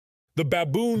the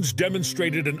baboons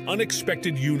demonstrated an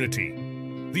unexpected unity.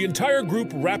 The entire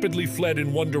group rapidly fled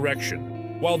in one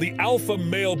direction, while the alpha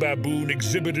male baboon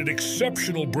exhibited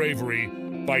exceptional bravery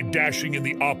by dashing in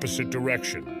the opposite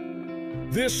direction.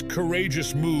 This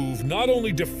courageous move not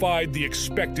only defied the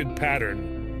expected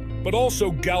pattern, but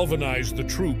also galvanized the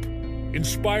troop,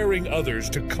 inspiring others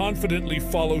to confidently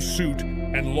follow suit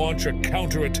and launch a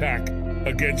counterattack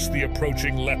against the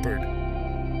approaching leopard.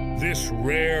 This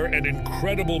rare and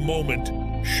incredible moment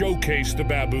showcased the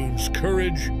baboons'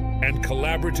 courage and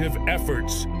collaborative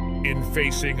efforts in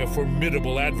facing a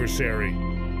formidable adversary.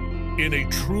 In a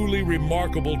truly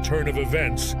remarkable turn of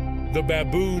events, the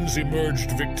baboons emerged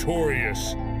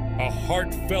victorious. A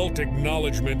heartfelt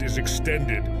acknowledgement is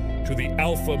extended to the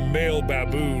alpha male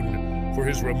baboon for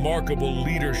his remarkable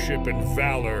leadership and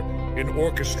valor in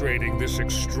orchestrating this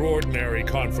extraordinary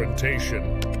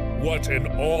confrontation. What an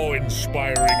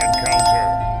awe-inspiring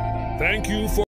encounter! Thank you for